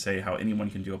hearing him say how anyone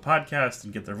can do a podcast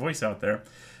and get their voice out there.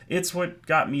 It's what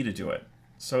got me to do it.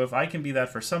 So if I can be that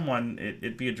for someone,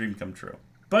 it'd be a dream come true.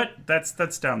 But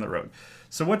that's down the road.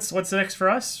 So what's next for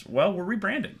us? Well, we're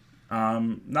rebranding.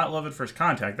 Not Love at First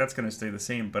Contact, that's going to stay the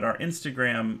same, but our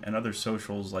Instagram and other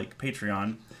socials like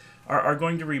Patreon are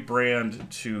going to rebrand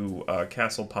to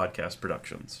Castle Podcast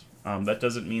Productions. That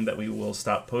doesn't mean that we will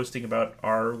stop posting about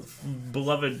our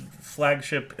beloved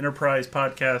flagship enterprise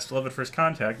podcast, Love at First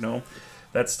Contact. No,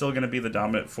 that's still going to be the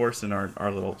dominant force in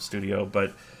our little studio.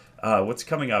 But what's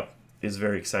coming up is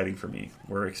very exciting for me.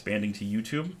 We're expanding to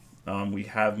YouTube. We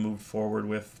have moved forward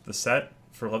with the set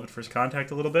for Love at First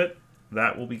Contact a little bit.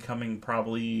 That will be coming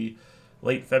probably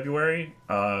late February.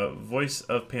 Voice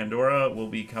of Pandora will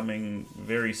be coming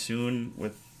very soon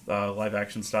with live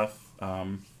action stuff.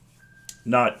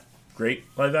 Not great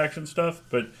live action stuff,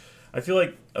 but I feel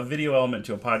like a video element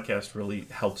to a podcast really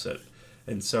helps it.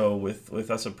 And so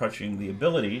with us approaching the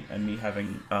ability and me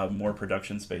having more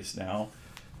production space now,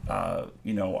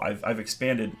 I've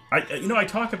expanded. I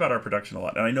talk about our production a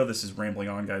lot, and I know this is rambling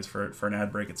on, guys. For an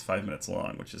ad break, it's 5 minutes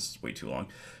long, which is way too long.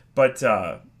 But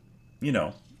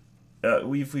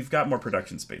we've got more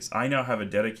production space. I now have a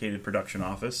dedicated production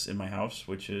office in my house,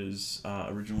 which is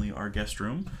originally our guest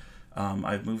room.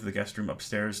 I've moved the guest room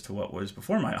upstairs to what was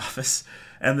before my office.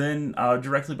 And then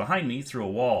directly behind me, through a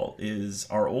wall, is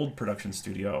our old production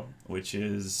studio, which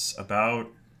is about,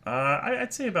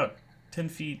 I'd say about 10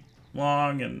 feet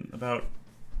long and about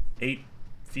 8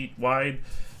 feet wide.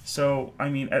 So, I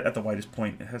mean, at the widest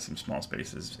point, it has some small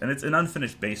spaces. And it's an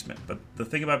unfinished basement. But the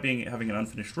thing about having an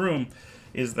unfinished room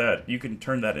is that you can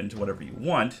turn that into whatever you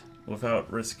want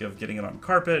without risk of getting it on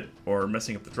carpet or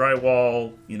messing up the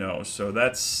drywall, so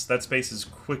that space is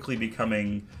quickly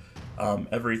becoming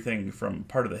everything from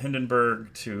part of the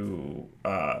Hindenburg to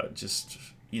just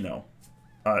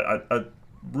a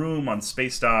room on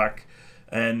Space Dock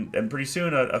and pretty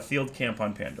soon a field camp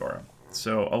on Pandora.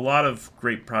 So a lot of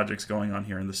great projects going on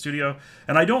here in the studio,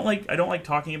 and I don't like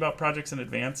talking about projects in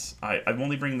advance. I'm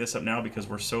only bringing this up now because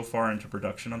we're so far into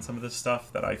production on some of this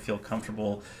stuff that I feel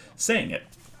comfortable saying it.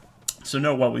 So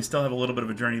no, while we still have a little bit of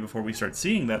a journey before we start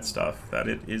seeing that stuff, that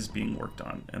it is being worked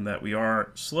on, and that we are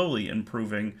slowly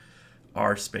improving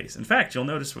our space. In fact, you'll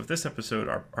notice with this episode,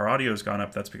 our audio's gone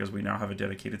up. That's because we now have a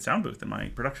dedicated sound booth in my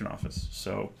production office.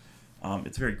 So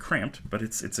it's very cramped, but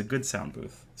it's a good sound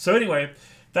booth. So anyway,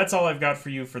 that's all I've got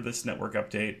for you for this network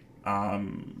update.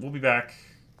 We'll be back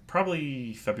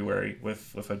probably February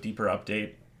with a deeper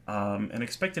update, and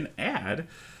expect an ad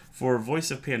for Voice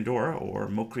of Pandora, or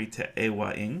Mokri Te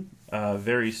Ewaing,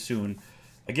 very soon.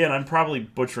 Again, I'm probably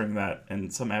butchering that,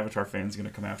 and some Avatar fans are going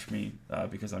to come after me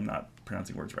because I'm not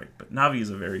pronouncing words right. But Na'vi is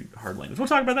a very hard language. We'll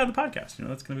talk about that in the podcast.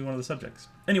 That's going to be one of the subjects.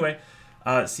 Anyway,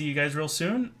 see you guys real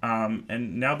soon.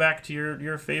 And now back to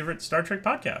your favorite Star Trek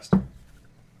podcast.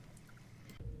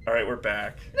 All right, we're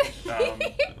back.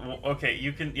 Okay,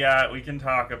 we can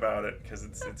talk about it because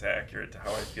it's accurate to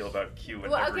how I feel about Q.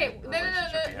 And okay,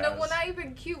 no, well, not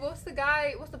even Q. What's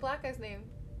the black guy's name?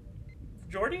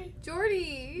 Geordi.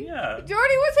 Yeah. Geordi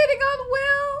was hitting on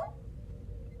Will.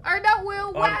 Or not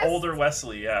Will, West. On older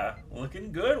Wesley, yeah.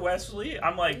 Looking good, Wesley.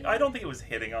 I'm like, I don't think it was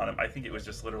hitting on him. I think it was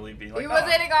just literally being like, he was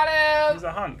hitting on him. He's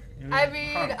a hunk.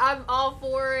 I'm all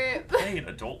for it. Playing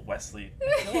adult Wesley.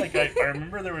 I feel like I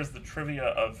remember there was the trivia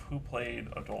of who played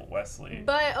adult Wesley.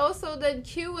 But also, then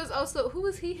Q was also, who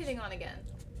was he hitting on again?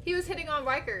 He was hitting on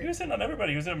Riker. He was hitting on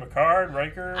everybody. He was hitting Picard,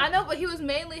 Riker. I know, but he was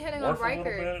mainly hitting on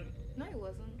Riker. A little bit. No, he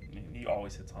wasn't. He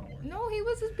always hits on Worf. No, he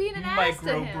was just being an ass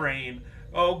to him. Micro brain.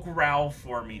 Oh, growl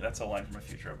for me. That's a line from a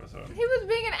future episode. He was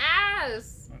being an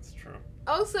ass. That's true.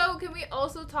 Also, can we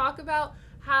also talk about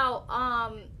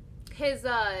how his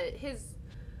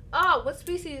what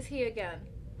species is he again?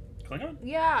 Klingon?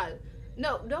 Yeah.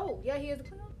 No. Yeah, he is a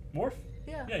Klingon. Worf?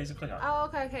 Yeah. Yeah, he's a Klingon. Oh,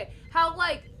 okay. How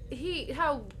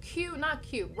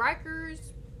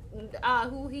Riker's,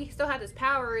 who he still had his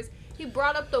powers. He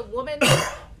brought up the woman,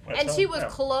 and she was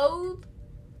clothed.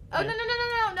 Oh Yeah.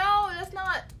 no! That's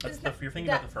not. You're thinking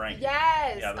about the Ferengi.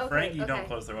 Yes. Yeah, the Ferengi don't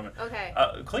close their women. Okay.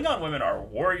 Klingon women are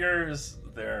warriors.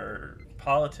 They're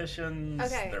politicians.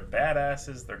 Okay. They're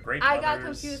badasses. They're great I mothers. got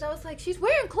confused. I was like, she's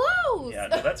wearing clothes. Yeah,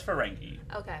 no, that's Ferengi.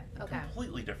 Okay.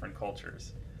 Completely different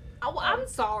cultures. Oh, I'm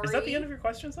sorry. Is that the end of your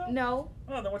questions, though? No.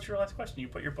 Oh, then what's your last question? You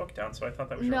put your book down, so I thought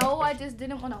that was your last No, I question. just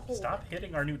didn't want to hold. Stop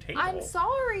hitting our new table. I'm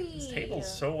sorry. This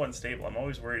table's so unstable. I'm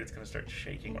always worried it's going to start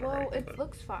shaking when I Well, write with it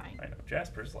looks fine. I know.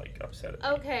 Jasper's, like, upset at me.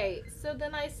 Okay, so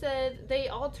then I said they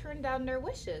all turned down their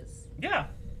wishes. Yeah.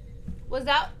 Was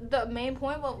that the main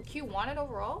point? What Q wanted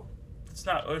overall? It's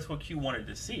what Q wanted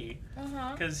to see,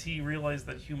 Uh-huh. because he realized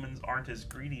that humans aren't as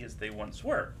greedy as they once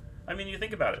were. I mean, you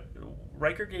think about it.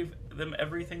 Riker gave them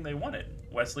everything they wanted.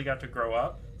 Wesley got to grow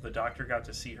up. The Doctor got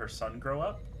to see her son grow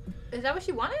up. Is that what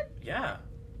she wanted? Yeah.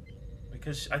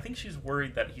 Because I think she's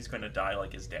worried that he's going to die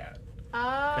like his dad.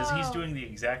 Oh. Because he's doing the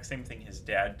exact same thing his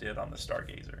dad did on the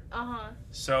Stargazer. Uh-huh.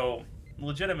 So,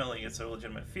 legitimately, it's a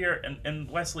legitimate fear. And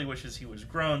Wesley wishes he was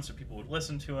grown so people would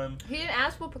listen to him. He didn't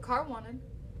ask what Picard wanted.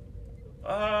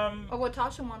 Or what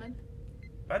Tasha wanted.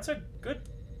 That's a good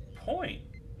point.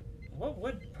 What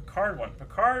would Picard want?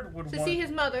 Picard would To want... see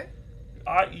his mother.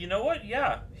 You know what?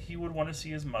 Yeah. He would want to see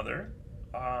his mother.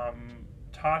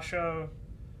 Tasha's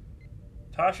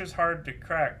hard to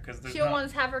crack because there's She'll want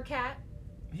to have her cat.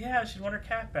 Yeah, she'd want her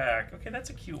cat back. Okay,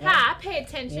 that's a cute one. Ha! Pay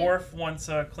attention. Worf wants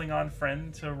a Klingon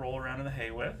friend to roll around in the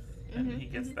hay with, and he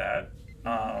gets that.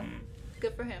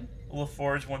 Good for him.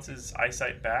 LaForge wants his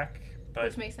eyesight back, but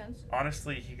Which makes sense.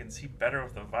 honestly, he can see better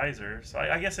with the visor, so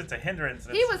I guess it's a hindrance.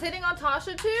 He was hitting on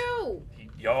Tasha too.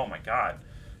 Oh my god.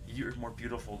 You're more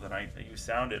beautiful than you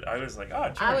sounded. I was like, oh,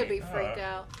 Jordy. I would be freaked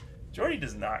out. Jordy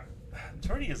does not.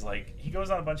 Jordy is like, he goes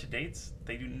on a bunch of dates.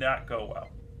 They do not go well.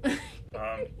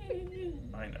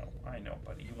 I know,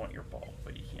 buddy. You want your ball,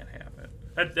 but you can't have it.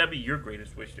 That'd be your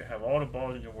greatest wish, to have all the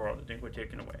balls in the world that didn't get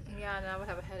taken away. Yeah, and I would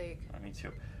have a headache. Me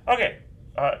too. Okay.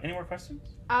 Any more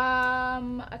questions?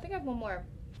 I think I have one more.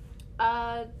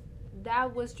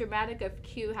 That was dramatic of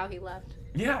Q, how he left.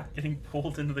 Yeah, getting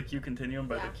pulled into the Q continuum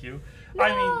by the Q. No.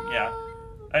 I mean, yeah.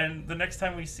 And the next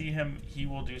time we see him, he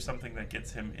will do something that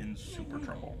gets him in super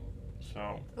trouble.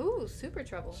 So. Ooh, super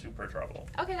trouble. Super trouble.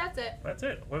 Okay, that's it. That's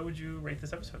it. What would you rate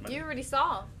this episode, Mindy? You already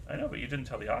saw. I know, but you didn't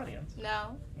tell the audience.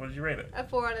 No. What did you rate it? A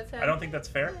 4 out of 10. I don't think that's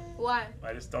fair. Why?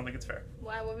 I just don't think it's fair.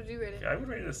 Why? What would you rate it? I would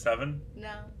rate it a 7.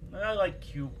 No. I like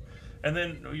Q. And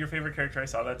then your favorite character, I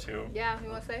saw that too. Yeah, you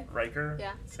want to say? Riker.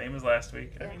 Yeah. Same as last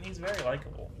week. Yeah. I mean, he's very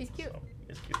likable. He's cute. So,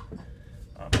 he's cute.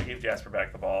 I gave Jasper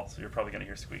back the ball, so you're probably going to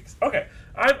hear squeaks. Okay,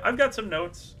 I've got some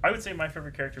notes. I would say my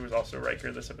favorite character was also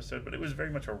Riker this episode, but it was very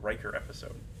much a Riker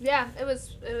episode. Yeah, it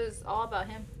was all about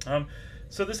him.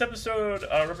 So this episode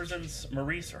represents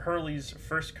Maurice Hurley's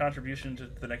first contribution to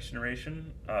The Next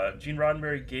Generation. Gene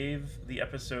Roddenberry gave the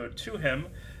episode to him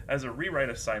as a rewrite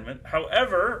assignment.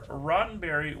 However,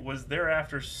 Roddenberry was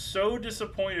thereafter so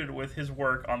disappointed with his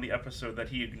work on the episode that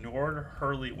he ignored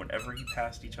Hurley whenever he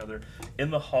passed each other in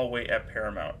the hallway at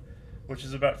Paramount, which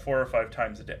is about 4 or 5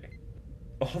 times a day.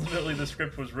 Ultimately, the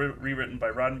script was rewritten by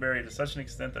Roddenberry to such an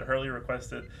extent that Hurley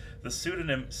requested the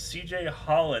pseudonym C.J.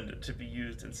 Holland to be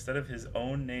used instead of his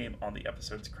own name on the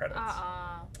episode's credits.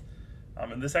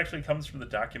 And this actually comes from the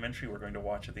documentary we're going to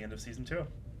watch at the end of season 2.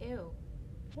 Ew.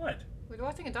 What? We're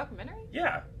watching a documentary?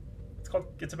 Yeah.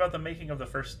 It's about the making of the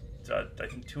first, I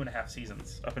think, 2.5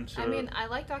 seasons up until... I mean, I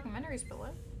like documentaries, but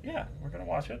what? Yeah, we're going to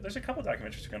watch it. There's a couple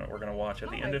documentaries we're going to watch.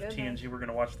 At the end of TNG, we're going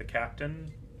to watch The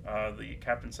Captain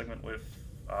segment with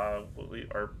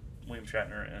William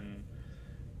Shatner and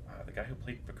the guy who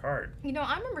played Picard. You know,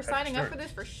 I remember signing up for this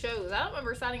for shows. I don't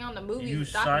remember signing on to movies. You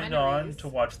signed on to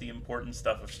watch the important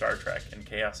stuff of Star Trek and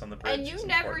Chaos on the Bridge. And you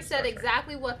never said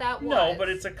exactly what that was. No, but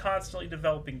it's a constantly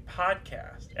developing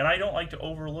podcast. And I don't like to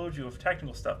overload you with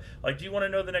technical stuff. Like, do you want to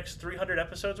know the next 300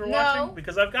 episodes we're watching?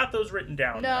 Because I've got those written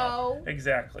down now.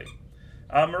 Exactly.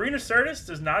 Marina Sirtis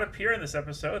does not appear in this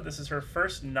episode. This is her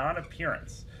first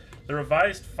non-appearance. The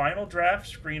revised final draft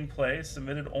screenplay,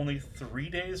 submitted only 3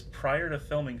 days prior to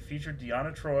filming, featured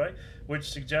Deanna Troi, which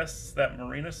suggests that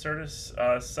Marina Sirtis'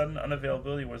 sudden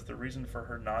unavailability was the reason for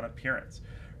her non-appearance.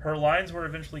 Her lines were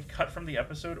eventually cut from the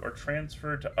episode or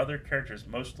transferred to other characters,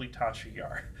 mostly Tasha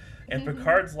Yar. And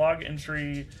Picard's log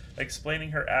entry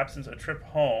explaining her absence a trip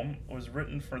home was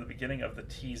written for the beginning of the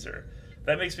teaser.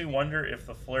 That makes me wonder if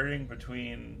the flirting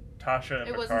between Tasha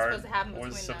and Picard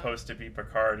was supposed to be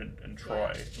Picard and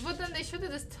Troi. Yeah. But then they should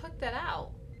have just took that out.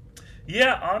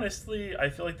 Yeah, honestly, I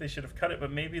feel like they should have cut it,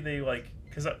 but maybe they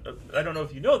because I don't know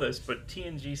if you know this, but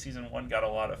TNG season 1 got a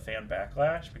lot of fan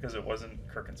backlash because it wasn't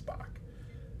Kirk and Spock,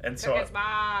 and so Kirk and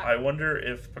Spock. I wonder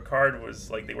if Picard was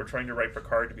like they were trying to write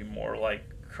Picard to be more like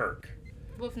Kirk.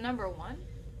 With number 1?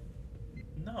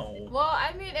 No. Well,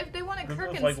 I mean, if they wanted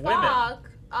Kirk and like Spock, women.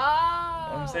 oh.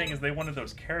 What I'm saying is they wanted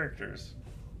those characters.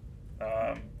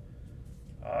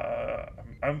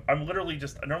 I'm literally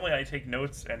just normally I take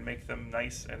notes and make them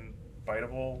nice and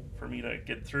biteable for me to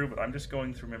get through, but I'm just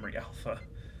going through Memory Alpha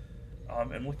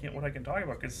and looking at what I can talk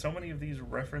about because so many of these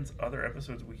reference other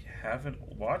episodes we haven't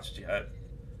watched yet.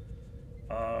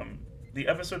 The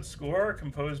episode score,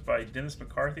 composed by Dennis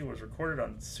McCarthy, was recorded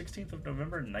on 16th of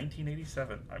November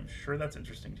 1987. I'm sure that's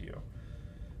interesting to you.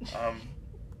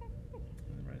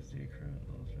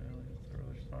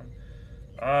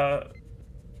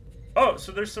 Oh,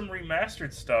 so there's some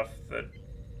remastered stuff that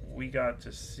we got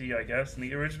to see, I guess. In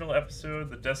the original episode,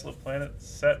 the Desolate Planet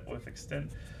set was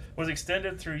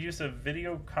extended through use of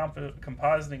video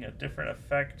compositing a different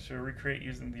effect to recreate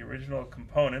using the original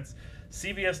components.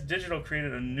 CBS Digital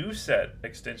created a new set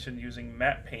extension using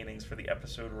matte paintings for the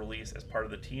episode release as part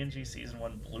of the TNG Season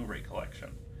 1 Blu-ray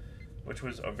collection, which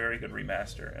was a very good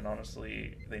remaster, and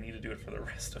honestly, they need to do it for the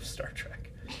rest of Star Trek.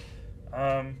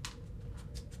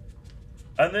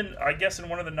 And then, I guess in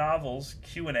one of the novels,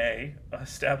 Q&A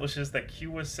establishes that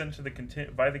Q was sent to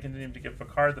by the Continuum to give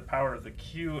Picard the power of the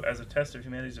Q as a test of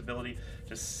humanity's ability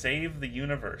to save the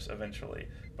universe eventually.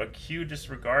 But Q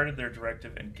disregarded their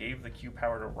directive and gave the Q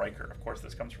power to Riker. Of course,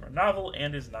 this comes from a novel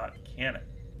and is not canon.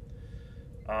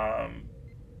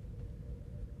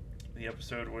 The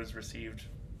episode was received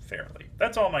fairly.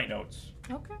 That's all my notes.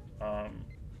 Okay. All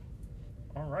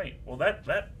right. Well,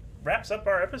 that wraps up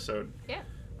our episode. Yeah.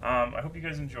 I hope you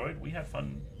guys enjoyed. We had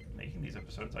fun making these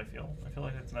episodes, I feel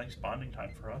like it's a nice bonding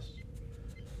time for us.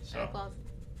 So,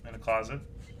 in a closet,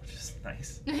 which is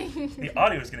nice. The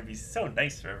audio is going to be so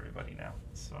nice for everybody now.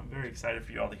 So I'm very excited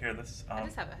for you all to hear this. I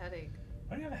just have a headache.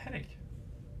 Why do you have a headache?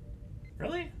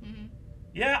 Really? Mm-hmm.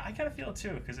 Yeah, I kind of feel it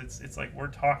too, because it's like we're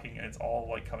talking and it's all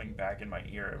like coming back in my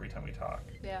ear every time we talk.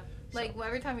 Yeah. Like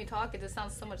every time you talk, it just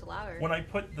sounds so much louder. When I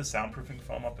put the soundproofing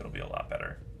foam up, it'll be a lot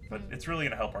better. But it's really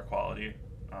going to help our quality.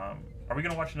 Are we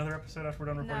going to watch another episode after we're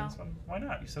done recording this one? Why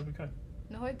not? You said we could.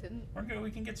 No, I didn't.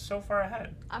 We can get so far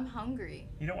ahead. I'm hungry.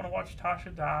 You don't want to watch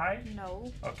Tasha die?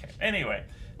 No. Okay. Anyway,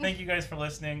 thank you guys for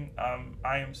listening.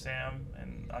 I am Sam,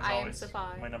 and as always,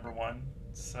 my number 1.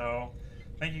 So,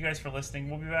 thank you guys for listening.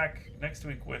 We'll be back next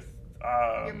week with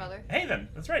your mother. Haven.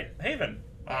 That's right, Haven.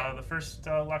 Yeah. The first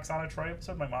Loxana Troy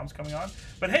episode. My mom's coming on.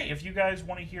 But hey, if you guys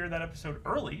want to hear that episode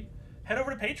early, head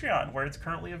over to Patreon, where it's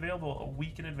currently available a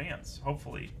week in advance,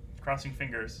 hopefully. Crossing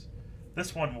fingers.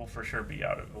 This one will for sure be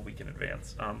out a week in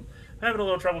advance. I'm having a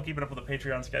little trouble keeping up with the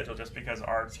Patreon schedule just because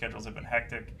our schedules have been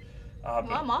hectic.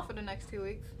 Well, I'm off for the next 2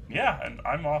 weeks. Yeah, and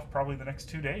I'm off probably the next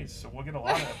 2 days, so we'll get a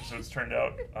lot of episodes turned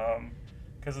out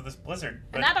because of this blizzard.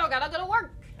 But, and I don't gotta go to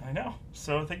work. I know.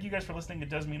 So thank you guys for listening. It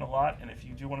does mean a lot. And if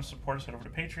you do want to support us, head over to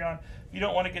Patreon. If you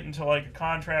don't want to get into like a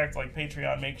contract like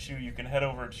Patreon makes you can head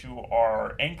over to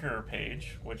our Anchor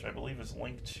page, which I believe is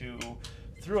linked to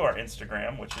through our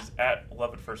Instagram, which is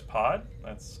 @LoveItFirstPod.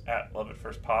 That's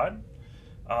 @LoveItFirstPod.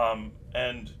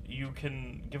 And you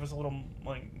can give us a little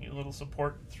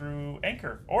support through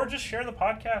Anchor, or just share the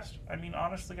podcast. I mean,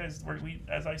 honestly, guys, we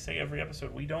as I say every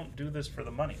episode, we don't do this for the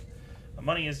money. The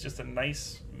money is just a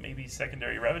nice, maybe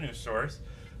secondary revenue source,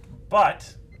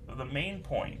 but the main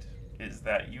point is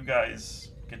that you guys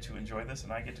get to enjoy this,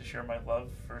 and I get to share my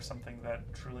love for something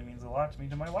that truly means a lot to me,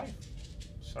 to my wife.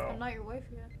 So I'm not your wife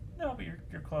yet. No, but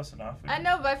you're close enough. I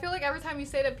know, but I feel like every time you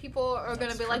say that, people are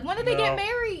going to be like, when did they get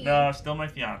married? No, still my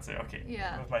fiance. Okay.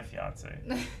 Yeah. With my fiance.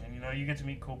 And you get to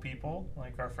meet cool people,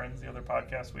 like our friends, the other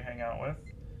podcasts we hang out with.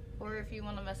 Or if you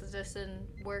want to message us and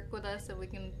work with us, and we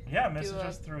can message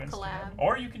us through Instagram. Collab.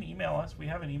 Or you can email us. We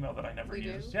have an email that I never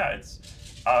used. Do? Yeah, it's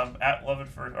at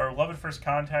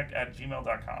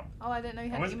loveitfirstcontact@gmail.com. Oh, I didn't know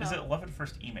you had an email. Is it Love It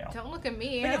First email? Don't look at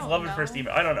me. I think it's Love It First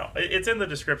email. I don't know. It's in the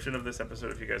description of this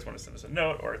episode if you guys want to send us a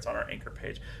note, or it's on our Anchor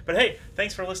page. But hey,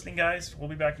 thanks for listening, guys. We'll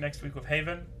be back next week with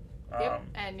Haven. Yep,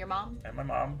 and your mom. And my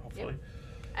mom, hopefully. Yep.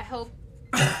 I hope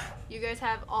you guys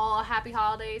have all happy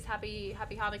holidays, happy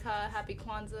Hanukkah, happy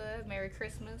Kwanzaa, Merry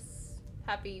Christmas,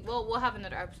 we'll have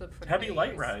another episode for Happy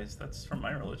Light Rise. That's from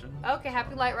my religion. Okay,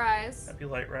 happy Light Rise. Happy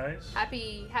Light Rise.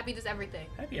 Happy just everything.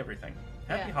 Happy everything.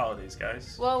 Happy holidays,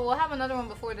 guys. Well, we'll have another one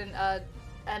before the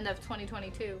end of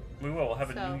 2022. We will. We'll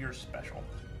have a New Year's special.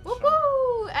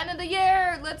 Woo-hoo! End of the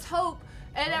year. Let's hope.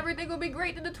 And everything will be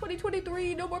great in the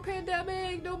 2023. No more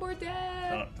pandemic. No more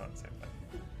death. Don't say that.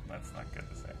 That's not good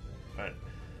to say. But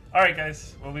All right,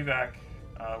 guys, we'll be back.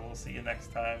 We'll see you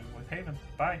next time with Haven.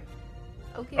 Bye.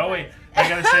 Okay. Oh bye. wait, I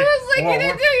gotta say. I was like, you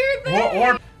didn't do your thing.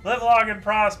 War, live long and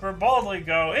prosper. Boldly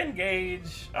go.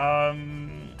 Engage.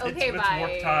 Okay, it's bye.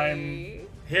 warp time.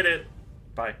 Hit it.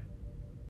 Bye.